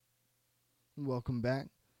Welcome back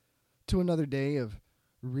to another day of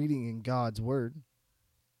reading in God's Word.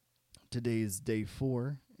 Today is day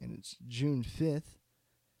 4, and it's June 5th.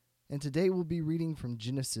 And today we'll be reading from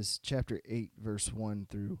Genesis chapter 8, verse 1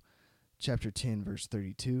 through chapter 10, verse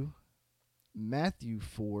 32, Matthew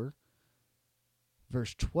 4,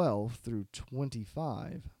 verse 12 through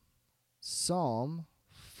 25, Psalm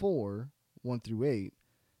 4, 1 through 8,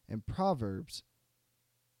 and Proverbs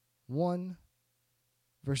 1,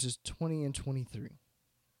 verses 20 and 23.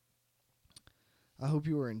 I hope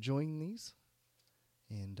you are enjoying these,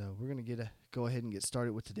 and we're going to go ahead and get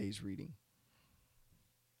started with today's reading.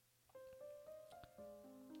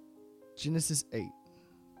 Genesis 8,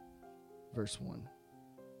 verse 1.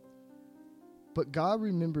 But God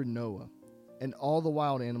remembered Noah and all the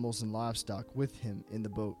wild animals and livestock with him in the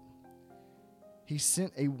boat. He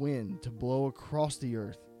sent a wind to blow across the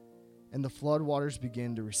earth, and the flood waters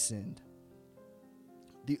began to rescind.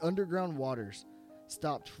 The underground waters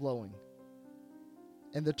stopped flowing,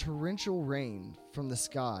 and the torrential rain from the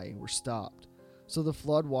sky were stopped, so the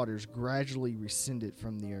flood waters gradually rescinded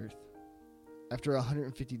from the earth. After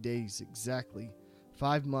 150 days exactly,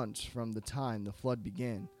 5 months from the time the flood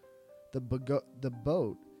began, the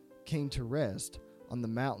boat came to rest on the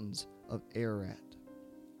mountains of Ararat.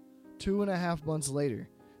 2.5 months later,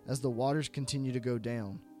 as the waters continued to go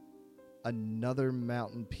down, another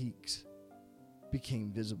mountain peaks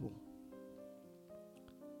became visible.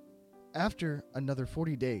 After another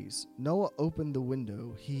 40 days, Noah opened the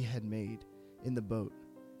window he had made in the boat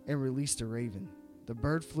and released a raven. The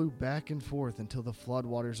bird flew back and forth until the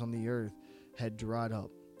floodwaters on the earth had dried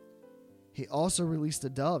up. He also released a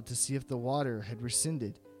dove to see if the water had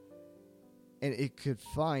rescinded and it could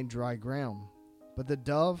find dry ground. But the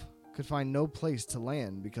dove could find no place to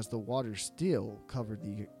land because the water still covered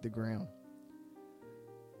the ground.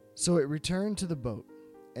 So it returned to the boat,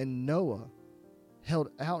 and Noah held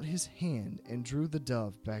out his hand and drew the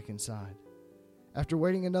dove back inside. After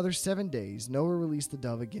waiting another 7 days, Noah released the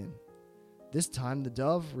dove again. This time the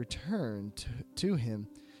dove returned to him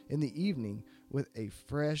in the evening with a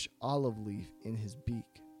fresh olive leaf in his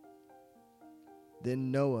beak.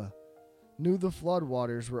 Then Noah knew the flood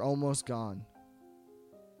waters were almost gone.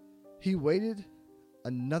 He waited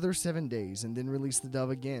another 7 days and then released the dove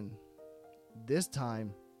again. This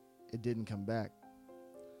time, it didn't come back.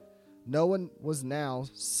 Noah was now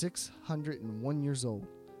 601 years old.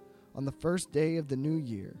 On the first day of the new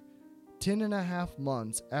year, 10.5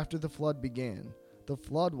 months after the flood began, the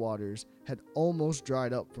flood waters had almost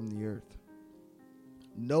dried up from the earth.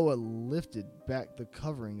 Noah lifted back the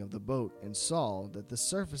covering of the boat and saw that the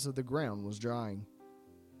surface of the ground was drying.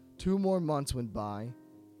 2 more months went by,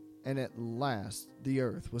 and at last the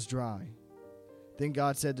earth was dry. Then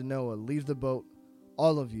God said to Noah, "Leave the boat,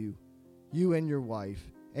 all of you, you and your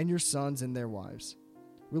wife, and your sons and their wives.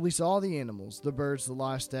 Release all the animals, the birds, the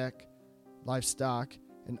livestock,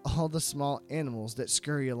 and all the small animals that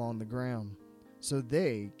scurry along the ground, so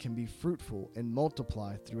they can be fruitful and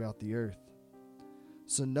multiply throughout the earth."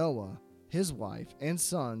 So Noah, his wife, and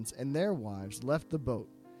sons and their wives left the boat,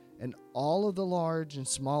 and all of the large and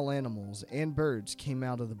small animals and birds came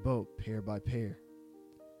out of the boat pair by pair.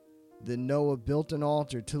 Then Noah built an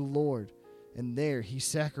altar to the Lord, and there he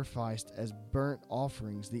sacrificed as burnt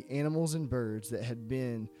offerings the animals and birds that had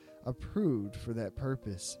been approved for that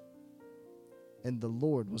purpose. And the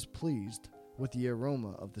Lord was pleased with the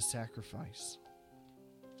aroma of the sacrifice,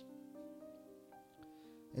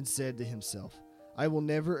 and said to himself, "I will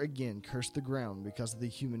never again curse the ground because of the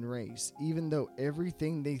human race, even though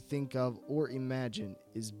everything they think of or imagine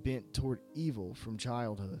is bent toward evil from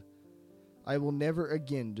childhood. I will never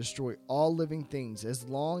again destroy all living things. As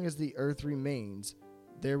long as the earth remains,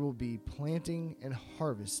 there will be planting and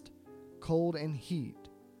harvest, cold and heat,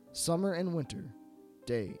 summer and winter,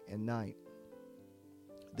 day and night."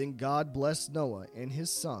 Then God blessed Noah and his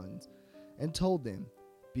sons and told them,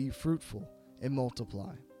 "Be fruitful and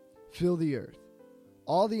multiply. Fill the earth,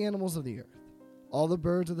 all the animals of the earth, all the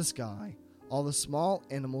birds of the sky, all the small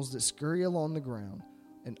animals that scurry along the ground,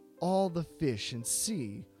 and all the fish in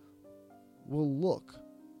sea will look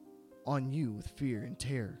on you with fear and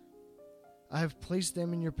terror. I have placed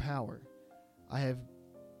them in your power. I have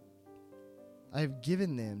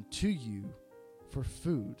given them to you for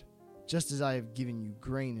food, just as I have given you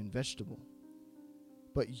grain and vegetable.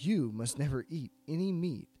 But you must never eat any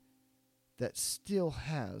meat that still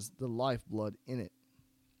has the lifeblood in it.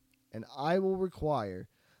 And I will require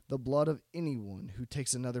the blood of anyone who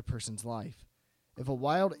takes another person's life. If a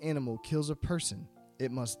wild animal kills a person, it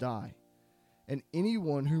must die. And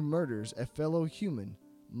anyone who murders a fellow human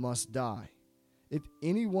must die. If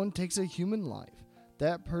anyone takes a human life,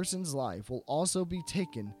 that person's life will also be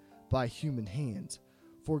taken by human hands.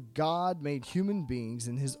 For God made human beings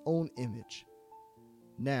in his own image.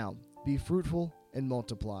 Now be fruitful and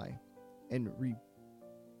multiply, and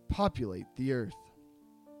repopulate the earth.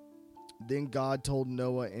 Then God told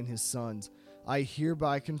Noah and his sons, I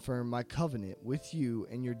hereby confirm my covenant with you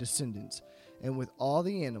and your descendants, and with all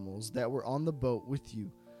the animals that were on the boat with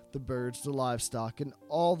you, the birds, the livestock, and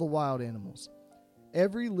all the wild animals,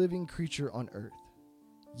 every living creature on earth.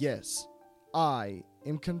 Yes, I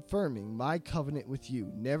am confirming my covenant with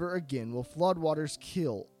you. Never again will floodwaters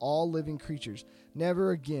kill all living creatures.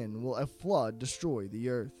 Never again will a flood destroy the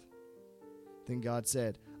earth. Then God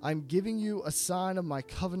said, I'm giving you a sign of my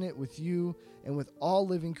covenant with you and with all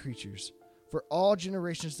living creatures. For all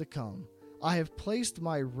generations to come, I have placed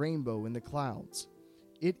my rainbow in the clouds.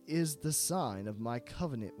 It is the sign of my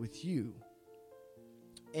covenant with you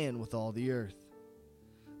and with all the earth.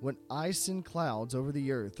 When I send clouds over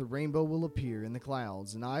the earth, the rainbow will appear in the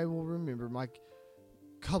clouds, and I will remember my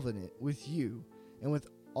covenant with you and with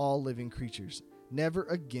all living creatures. Never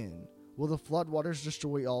again will the floodwaters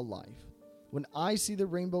destroy all life. When I see the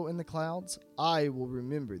rainbow in the clouds, I will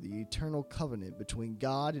remember the eternal covenant between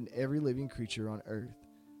God and every living creature on earth.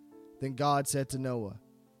 Then God said to Noah,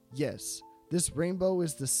 Yes, this rainbow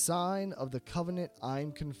is the sign of the covenant I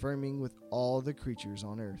am confirming with all the creatures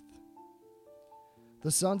on earth.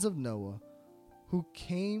 The sons of Noah who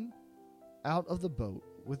came out of the boat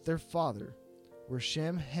with their father were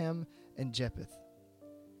Shem, Ham, and Japheth.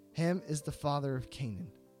 Ham is the father of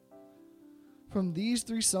Canaan. From these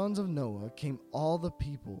three sons of Noah came all the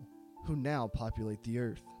people who now populate the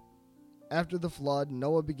earth. After the flood,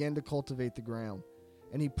 Noah began to cultivate the ground,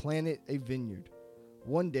 and he planted a vineyard.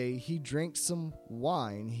 One day he drank some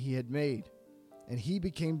wine he had made, and he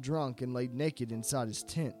became drunk and lay naked inside his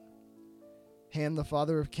tent. Ham, the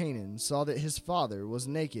father of Canaan, saw that his father was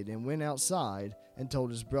naked and went outside and told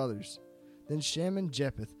his brothers. Then Shem and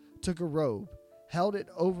Japheth took a robe, held it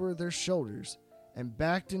over their shoulders, and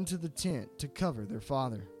backed into the tent to cover their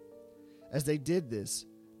father. As they did this,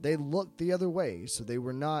 they looked the other way so they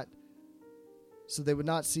would not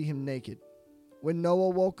see him naked. When Noah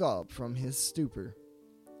woke up from his stupor,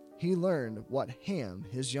 he learned what Ham,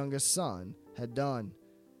 his youngest son, had done.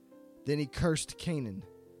 Then he cursed Canaan,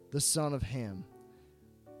 the son of Ham.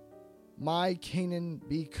 My Canaan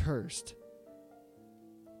be cursed.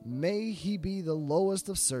 May he be the lowest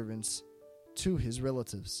of servants to his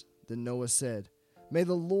relatives. Then Noah said, May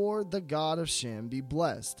the Lord, the God of Shem, be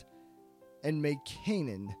blessed, and may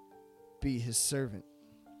Canaan be his servant.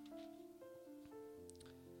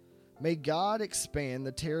 May God expand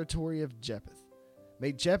the territory of Japheth.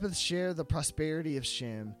 May Japheth share the prosperity of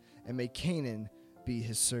Shem, and may Canaan be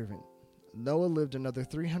his servant. Noah lived another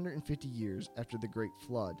 350 years after the great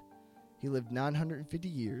flood. He lived 950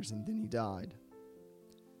 years and then he died.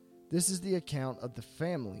 This is the account of the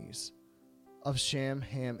families of Shem,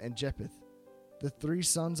 Ham, and Japheth, the three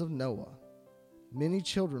sons of Noah. Many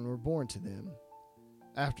children were born to them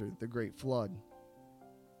after the great flood.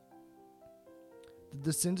 The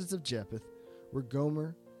descendants of Japheth were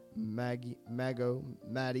Gomer, Magog,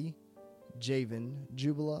 Madai, Javan,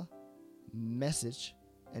 Jubal, Meshech,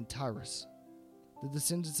 and Tyrus. The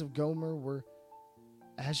descendants of Gomer were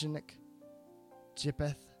Ahimelech,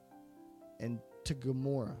 Japheth, and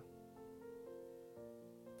Togarmah.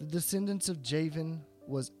 The descendants of Javan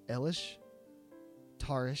was Elish,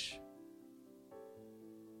 Tarish,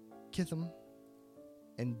 Kitham,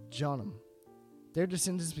 and Jonam. Their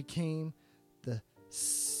descendants became the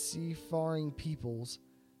seafaring peoples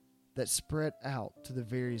that spread out to the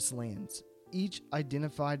various lands, each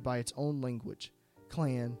identified by its own language,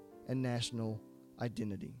 clan, and national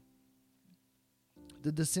identity.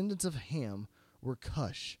 The descendants of Ham were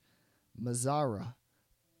Cush, Mizraim,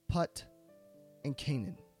 Put, and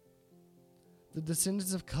Canaan. The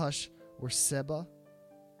descendants of Cush were Seba,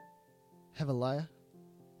 Havilah,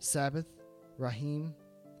 Sabbath, Rahim,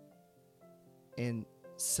 and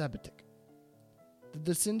Sabbatic. The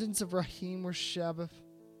descendants of Rahim were Sheba,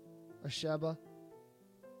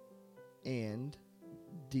 and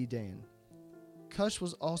Dedan. Cush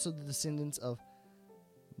was also the descendants of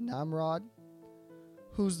Nimrod,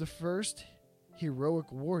 who was the first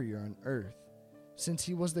heroic warrior on earth. Since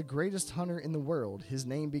he was the greatest hunter in the world, his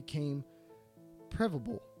name became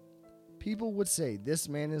prevalent. People would say, this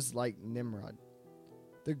man is like Nimrod,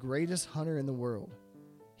 the greatest hunter in the world.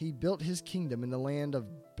 He built his kingdom in the land of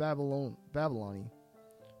Babylon,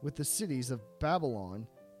 with the cities of Babylon,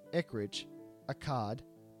 Ekron, Akkad,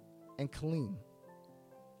 and Kalim.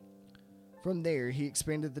 From there, he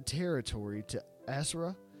expanded the territory to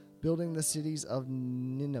Assyria, building the cities of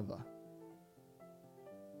Nineveh,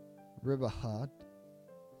 Ribahad,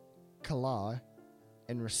 Calah,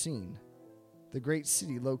 and Racine, the great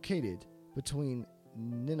city located between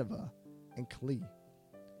Nineveh and Calah.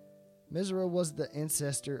 Mizrah was the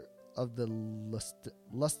ancestor of the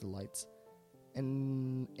Lustalites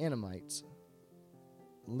and Anamites,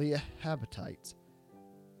 Lehabatites,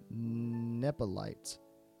 Nepalites,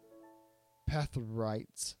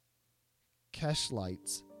 Pathrites,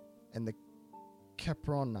 Cashlites, and the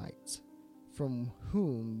Capronites, from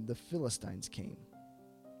whom the Philistines came.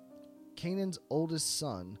 Canaan's oldest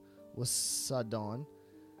son was Sidon.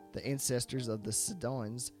 The ancestors of the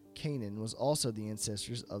Sidons, Canaan was also the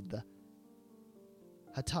ancestors of the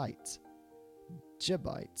Hittites,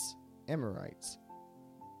 Jebusites, Amorites,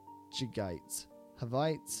 Gigites,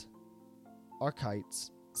 Hivites,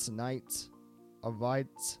 Archites, Sinites,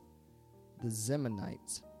 Arvites, the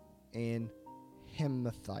Zemanites, and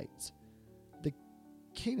Hamathites. The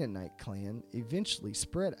Canaanite clan eventually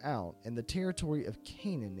spread out, and the territory of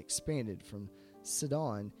Canaan expanded from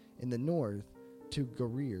Sidon in the north to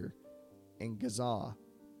Gerar and Gaza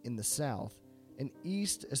in the south, and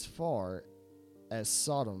east as far as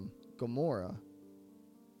Sodom, Gomorrah,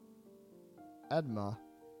 Admah,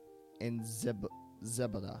 and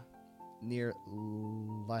Zebada near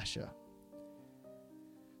Lasha.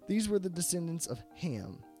 These were the descendants of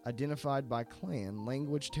Ham, identified by clan,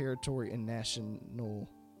 language, territory, and national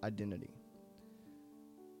identity.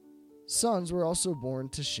 Sons were also born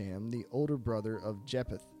to Shem, the older brother of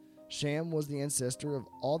Japheth. Shem was the ancestor of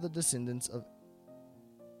all the descendants of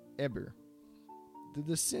Eber. The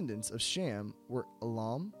descendants of Shem were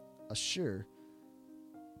Elam, Ashur,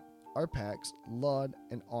 Arpax, Lud,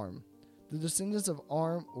 and Arm. The descendants of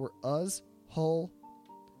Arm were Uz, Hul,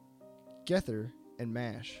 Gether, and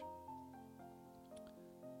Mash.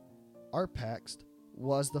 Arpaxad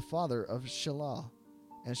was the father of Shelah,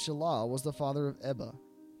 and Shelah was the father of Eber.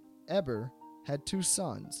 Eber had two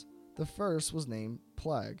sons. The first was named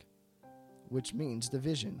Plag, which means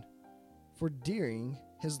division. For during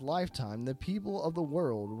his lifetime, the people of the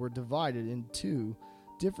world were divided into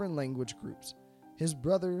different language groups. His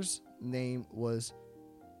brother's name was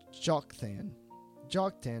Joktan.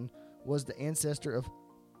 Joktan was the ancestor of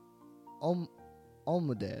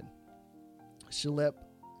Almodad, Shelep,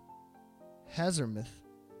 Hazarmith,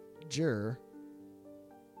 Jur,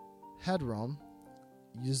 Hadram,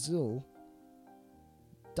 Uzil,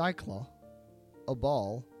 Diklah,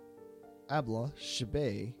 Abal, Abla,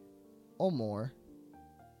 Shebay, Omor,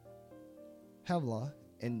 Havlah,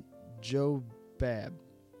 and Jobab.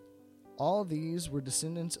 All these were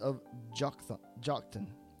descendants of Joktan.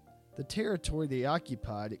 The territory they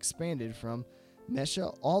occupied expanded from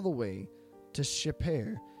Mesha all the way to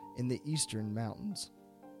Shepher in the eastern mountains.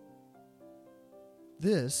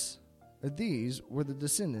 These were the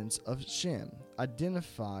descendants of Shem,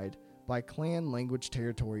 identified by clan, language,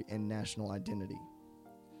 territory, and national identity.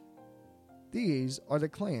 These are the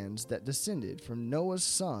clans that descended from Noah's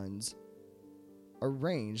sons,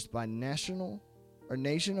 arranged by nation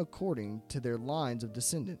according to their lines of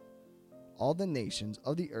descendant. All the nations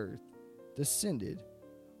of the earth descended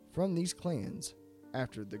from these clans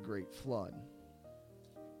after the great flood.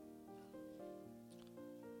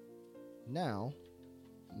 Now,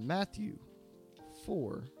 Matthew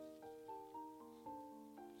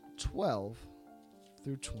 4:12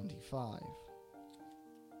 through 25.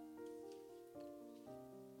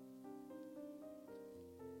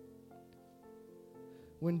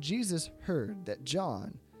 When Jesus heard that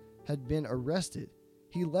John had been arrested,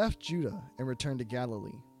 he left Judah and returned to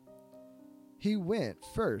Galilee. He went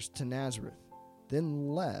first to Nazareth, then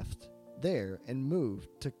left there and moved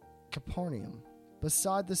to Capernaum,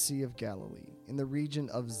 beside the Sea of Galilee, in the region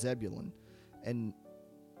of Zebulun and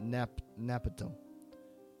Naphtali.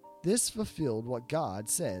 This fulfilled what God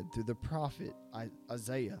said through the prophet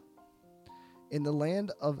Isaiah. In the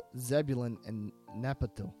land of Zebulun and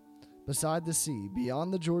Naphtali, beside the sea,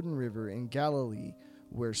 beyond the Jordan River in Galilee,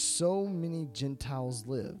 where so many Gentiles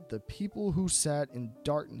lived, the people who sat in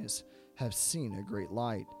darkness have seen a great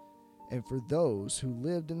light. And for those who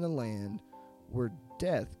lived in the land where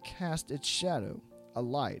death cast its shadow, a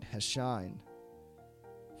light has shined.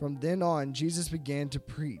 From then on, Jesus began to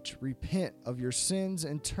preach, "Repent of your sins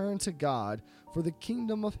and turn to God, for the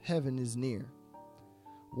kingdom of heaven is near."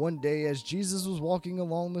 One day, as Jesus was walking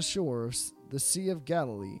along the shore of the Sea of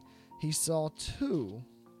Galilee, he saw two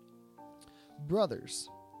brothers,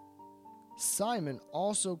 Simon,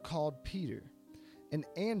 also called Peter, and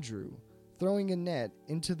Andrew, throwing a net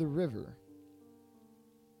into the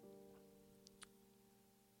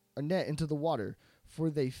water, for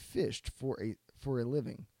they fished for a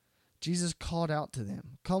living. Jesus called out to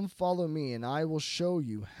them, "Come follow me, and I will show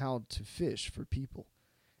you how to fish for people."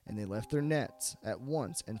 And they left their nets at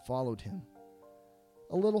once and followed him.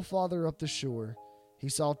 A little farther up the shore, he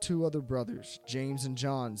saw two other brothers, James and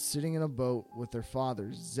John, sitting in a boat with their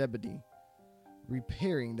father Zebedee,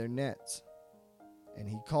 repairing their nets. And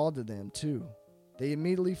he called to them too. They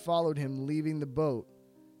immediately followed him, leaving the boat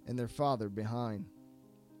and their father behind.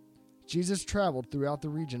 Jesus traveled throughout the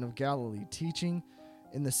region of Galilee, teaching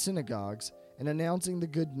in the synagogues and announcing the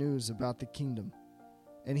good news about the kingdom.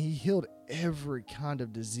 And he healed every kind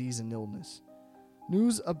of disease and illness.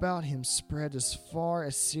 News about him spread as far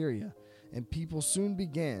as Syria, and people soon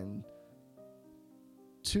began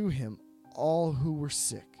to him all who were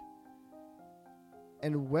sick.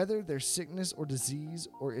 And whether their sickness or disease,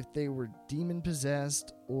 or if they were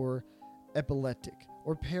demon-possessed or epileptic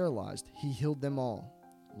or paralyzed, he healed them all.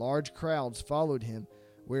 Large crowds followed him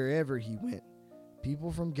wherever he went.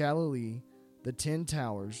 People from Galilee, the 10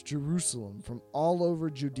 Towers, Jerusalem, from all over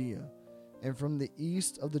Judea, and from the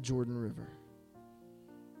east of the Jordan River.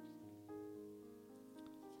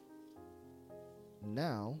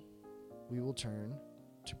 Now we will turn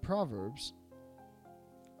to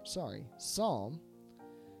Psalm,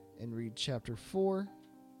 and read chapter 4,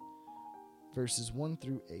 verses 1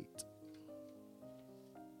 through 8.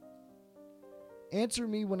 Answer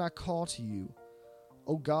me when I call to you,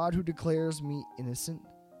 O God who declares me innocent.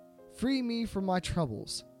 Free me from my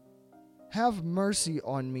troubles. Have mercy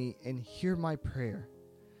on me and hear my prayer.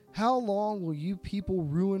 How long will you people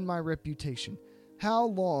ruin my reputation? How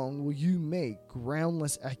long will you make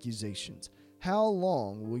groundless accusations? How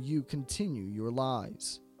long will you continue your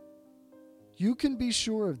lies? You can be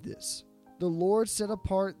sure of this. The Lord set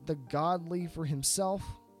apart the godly for himself.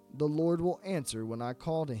 The Lord will answer when I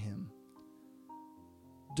call to him.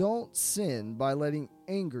 Don't sin by letting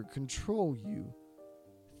anger control you.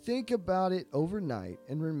 Think about it overnight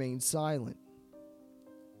and remain silent.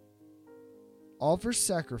 Offer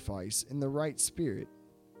sacrifice in the right spirit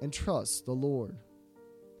and trust the Lord.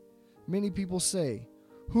 Many people say,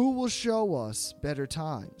 "Who will show us better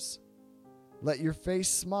times?" Let your face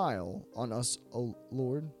smile on us, O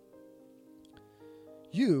Lord.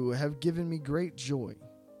 You have given me great joy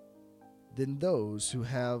than those who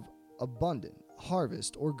have abundant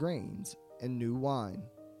harvest or grains and new wine.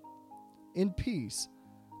 In peace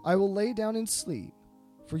I will lay down and sleep,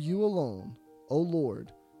 for you alone, O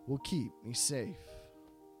Lord, will keep me safe.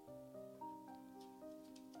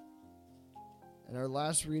 And our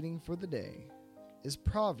last reading for the day is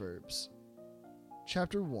Proverbs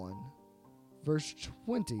chapter 1, verse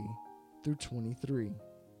 20 through 23.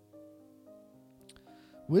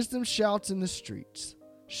 Wisdom shouts in the streets.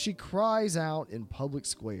 She cries out in public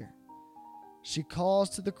square. She calls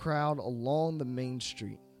to the crowd along the main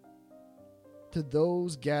street, to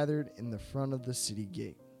those gathered in the front of the city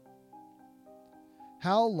gate.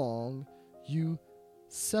 How long, you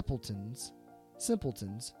simpletons,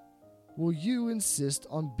 will you insist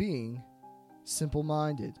on being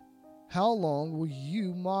simple-minded? How long will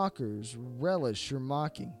you mockers relish your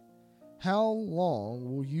mocking? How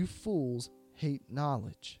long will you fools hate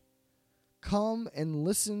knowledge? Come and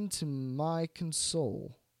listen to my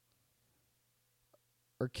counsel.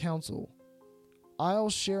 I'll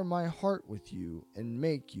share my heart with you and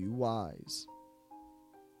make you wise.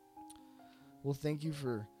 Well, thank you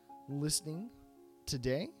for listening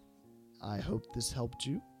today. I hope this helped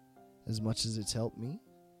you as much as it's helped me.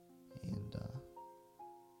 And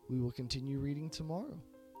we will continue reading tomorrow.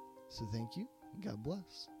 So thank you, and God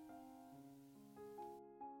bless.